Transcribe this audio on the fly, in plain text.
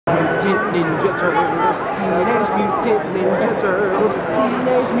Mutant Ninja Turtles, Teenage Mutant Ninja Turtles,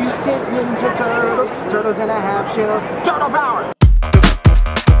 Teenage Mutant Ninja Turtles, turtles in a half shell, turtle power!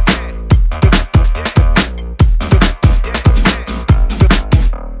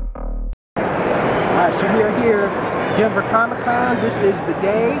 Alright, so we are here, Denver Comic-Con. This is the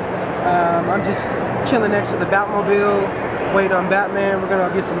day. I'm just chilling next to the Batmobile, waiting on Batman. We're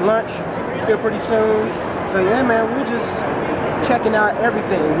gonna get some lunch here pretty soon. So yeah, man, we're just checking out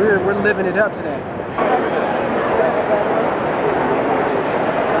everything. We're living it up today.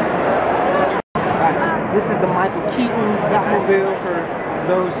 Alright, this is the Michael Keaton Batmobile for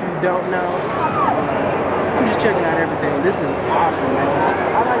those who don't know. I'm just checking out everything. This is awesome, man.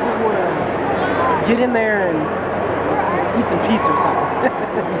 I just want to get in there and eat some pizza or something.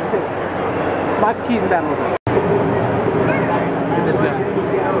 That'd be sick. Michael Keaton Batmobile. Look at this guy.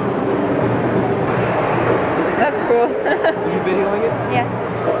 That's cool. Are you videoing it? Yeah.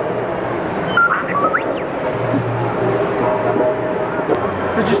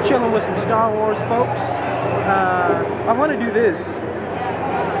 So just chilling with some Star Wars folks. I want to do this.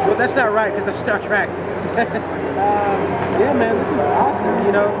 Well, that's not right because that's Star Trek. Yeah, man, this is awesome.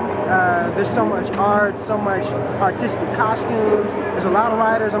 You know, there's so much art, so much artistic costumes. There's a lot of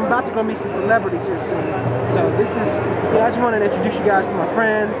writers. I'm about to go meet some celebrities here soon. So this is, I just wanted to introduce you guys to my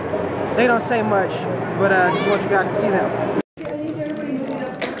friends. They don't say much, but I just want you guys to see them.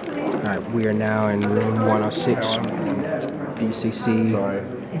 Alright, we are now in room 106, DCC.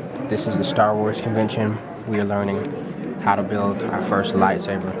 This is the Star Wars convention. We are learning how to build our first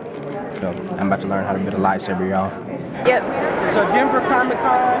lightsaber. So I'm about to learn how to build a lightsaber, y'all. Yep. So Denver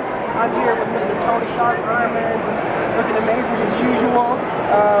Comic-Con, I'm here with Mr. Tony Stark, Iron Man, just looking amazing as usual.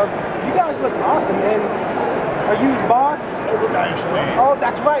 You guys look awesome, and are you his boss? Oh,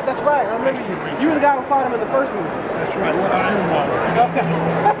 that's right, that's right. I remember you were the guy who fought him in the first movie. That's right, Iron Woman. Okay.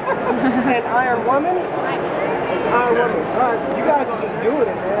 And Iron Woman? Iron Woman. Alright, you guys are just doing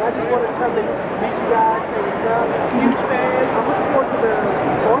it, man. I just wanted to come and meet you guys, say what's up. Huge fan. I'm looking forward to the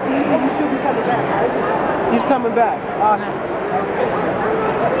fourth movie. You should be coming back, right? He's coming back. Awesome.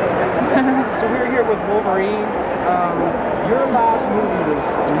 So we're here with Wolverine. Your last movie was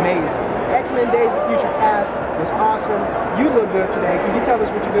amazing. X-Men Days of Future Past was awesome. You look good today. Can you tell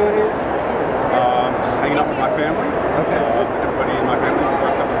us what you're doing here? Just hanging out with my family. Okay. Everybody in my family is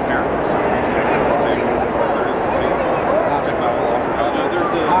dressed up as a character, so we're just hanging out and seeing what there is to see. Check out all awesome costumes.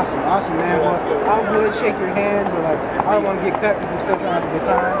 Awesome, awesome, man. Well, I would shake your hand, but like, I don't want to get cut because I'm still trying to have a good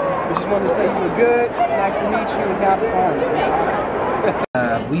time. We just wanted to say you look good. Nice to meet you and have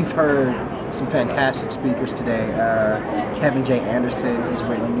fun. We've heard some fantastic speakers today. Kevin J. Anderson, he's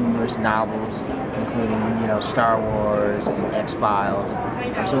written numerous novels, including, you know, Star Wars and X-Files.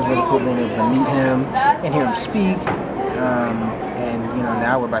 So it's really cool being able to meet him and hear him speak. And, you know,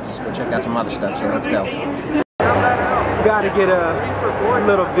 now we're about to just go check out some other stuff, so let's go. Gotta get a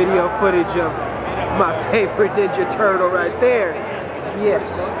little video footage of my favorite Ninja Turtle right there.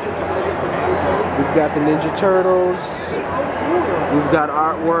 Yes. We've got the Ninja Turtles. We've got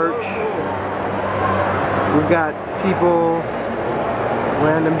artwork. We've got people,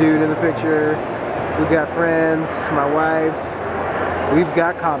 random dude in the picture. We've got friends, my wife. We've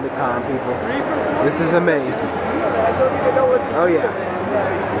got Comic-Con people. This is amazing. Oh yeah.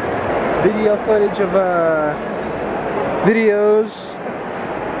 Video footage of videos.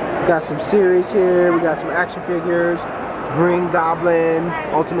 Got some series here. We got some action figures. Green Goblin,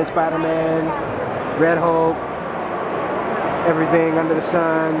 Ultimate Spider-Man, Red Hulk. Everything under the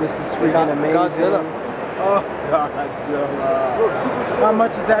sun. This is freaking amazing. Godzilla. Oh, Godzilla. How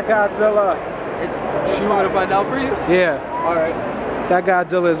much is that Godzilla? You want me to find out for you? Yeah. Alright. That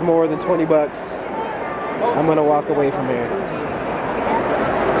Godzilla is more than 20 bucks. I'm gonna walk away from here.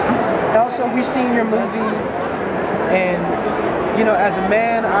 Also, we've seen your movie, and you know, as a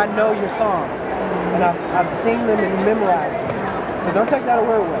man, I know your songs, and I've seen them and memorized them. So don't take that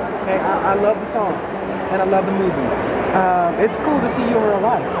away, okay? I love the songs, and I love the movie. It's cool to see you in real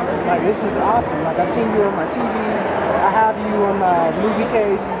life. Like, this is awesome. Like, I've seen you on my TV, I have you on my movie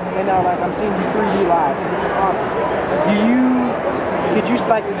case, and now like I'm seeing you 3D live. So this is awesome. Could you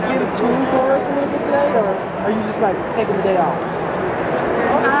like get a tune for us a little bit today, or are you just like taking the day off?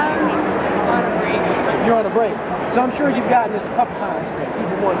 I'm on a break. You're on a break. So I'm sure you've gotten this a couple times today.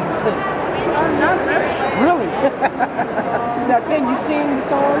 People want you to sing. Not really. Really? Now, can you sing the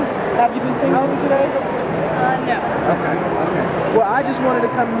songs? Have you been singing them today? No. Okay, okay. Well, I just wanted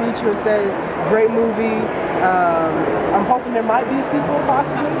to come and meet you and say, great movie. I'm hoping there might be a sequel,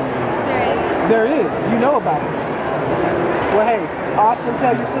 possibly. There is. There is. You know about it. Well, hey, awesome.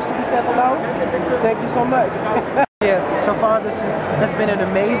 Tell your sister we said hello. Thank you so much. Yeah, So far, this has been an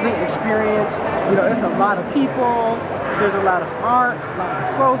amazing experience. You know, it's a lot of people. There's a lot of art, a lot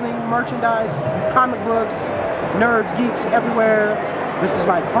of clothing, merchandise, comic books, nerds, geeks everywhere. This is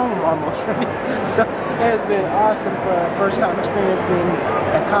like home almost for me. So it has been awesome for a first time experience being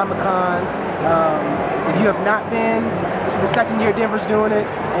at Comic-Con. If you have not been, this is the second year Denver's doing it,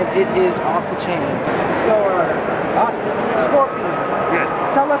 and it is off the chains. So, awesome. Scorpion. Yes.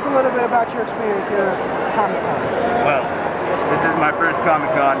 Tell us a little bit about your experience here at Comic-Con. Well, this is my first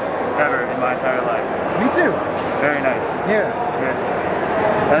Comic-Con ever in my entire life. Me too. Very nice. Yeah. Yes.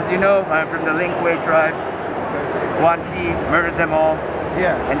 As you know, I'm from the Lingwei tribe. Quan Chi murdered them all.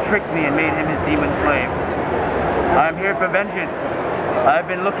 Yeah. And tricked me and made him his demon slave. I'm here for vengeance. I've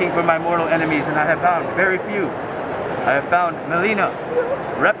been looking for my mortal enemies and I have found very few. I have found Melina,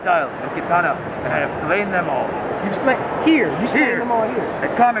 reptiles, and Kitana, and I have slain them all. You've slain here. You slain them all here.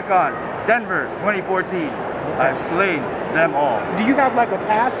 At Comic-Con, Denver, 2014. I've slain them all. Do you have like a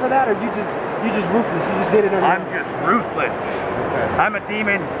pass for that, or you just ruthless? You just did it on your I'm just ruthless. Okay. I'm a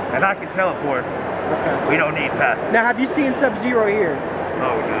demon and I can teleport. Okay. We don't need passes. Now, have you seen Sub-Zero here?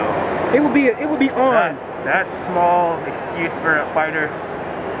 Oh no. It would be on. That small excuse for a fighter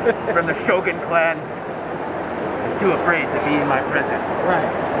from the Shogun clan is too afraid to be in my presence. Right.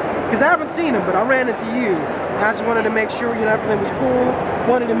 Because I haven't seen him, but I ran into you. And I just wanted to make sure, you know, everything was cool.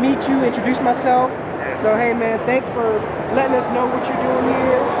 Wanted to meet you, introduce myself. So, hey, man, thanks for letting us know what you're doing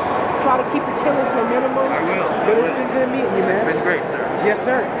here. Try to keep the killing to a minimum. I will. But it's been good meeting you, man. It's been great, sir. Yes,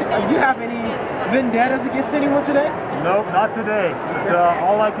 sir. Do you have any vendettas against anyone today? Nope, not today.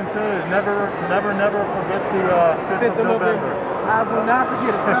 All I can say is never forget the 5th of November. I will not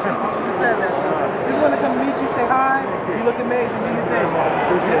forget, especially since you just said that. So, just want to come meet you, say hi. You look amazing. Do your thing.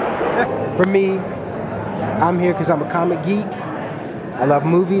 For me, I'm here because I'm a comic geek. I love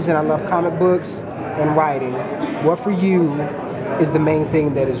movies and I love comic books and writing. What for you is the main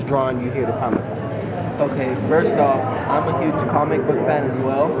thing that is drawing you here to Comic-Con? Okay, first off, I'm a huge comic book fan as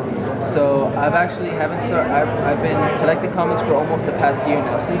well. So I've been collecting comics for almost the past year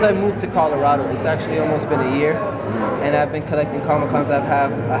now. Since I moved to Colorado, it's actually almost been a year, and I've been collecting Comic-Cons. I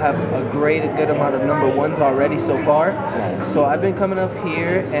have a good amount of number ones already so far. So I've been coming up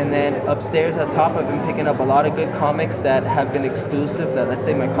here, and then upstairs at top, I've been picking up a lot of good comics that have been exclusive. That, let's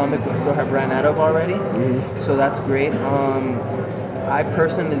say, my comic book store have ran out of already. So that's great. I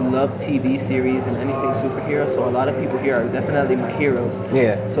personally love TV series and anything superhero, so a lot of people here are definitely my heroes.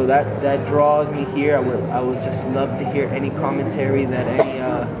 Yeah. So that draws me here. I would just love to hear any commentary that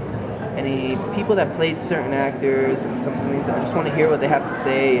any people that played certain actors and some things. I just want to hear what they have to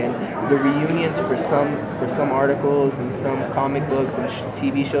say, and the reunions for some articles and some comic books and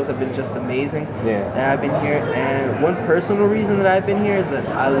TV shows have been just amazing. Yeah. And I've been here, and one personal reason that I've been here is that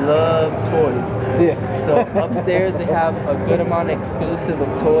I love toys. Yeah. So upstairs they have a good amount exclusive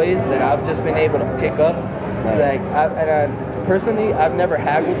of toys that I've just been able to pick up. Personally, I've never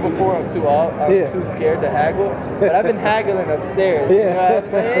haggled before. I'm too scared to haggle. But I've been haggling upstairs. Yeah. You know, I've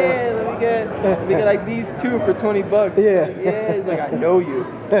been like, hey, let me get like these two for $20. Yeah. Like, yeah. It's like, I know you.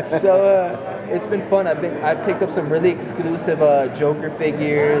 So it's been fun. I picked up some really exclusive Joker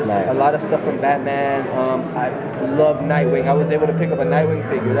figures. Nice. A lot of stuff from Batman. I love Nightwing. I was able to pick up a Nightwing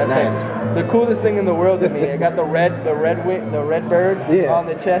figure. That's Nice. like the coolest thing in the world to me. I got the red bird on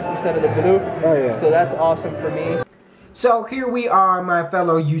the chest instead of the blue. Oh yeah. So that's awesome for me. So here we are, my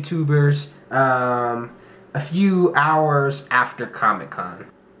fellow YouTubers, a few hours after Comic-Con.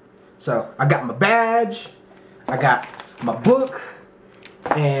 So I got my badge, I got my book,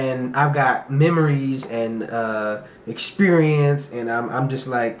 and I've got memories and experience, and I'm just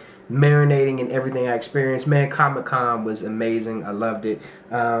like marinating in everything I experienced. Man, Comic-Con was amazing. I loved it.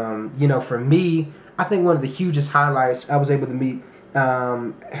 You know, for me, I think one of the hugest highlights, I was able to meet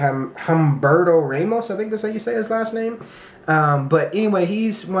Humberto Ramos, I think that's how you say his last name. But anyway,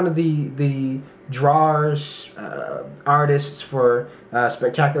 he's one of the drawers, artists for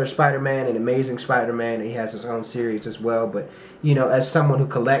Spectacular Spider-Man and Amazing Spider-Man, and he has his own series as well. But you know, as someone who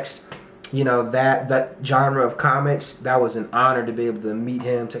collects, you know, that genre of comics, that was an honor to be able to meet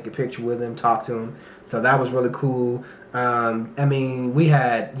him, take a picture with him, talk to him. So that was really cool. I mean, we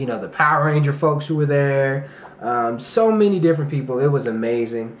had, you know, the Power Ranger folks who were there. So many different people. It was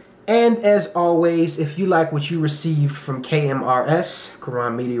amazing. And as always, if you like what you received from KMRS,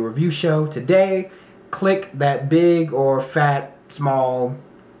 Kuraan Media Review Show today, click that big or fat, small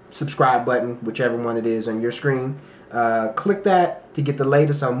subscribe button, whichever one it is on your screen. Click that to get the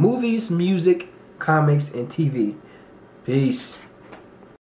latest on movies, music, comics, and TV. Peace.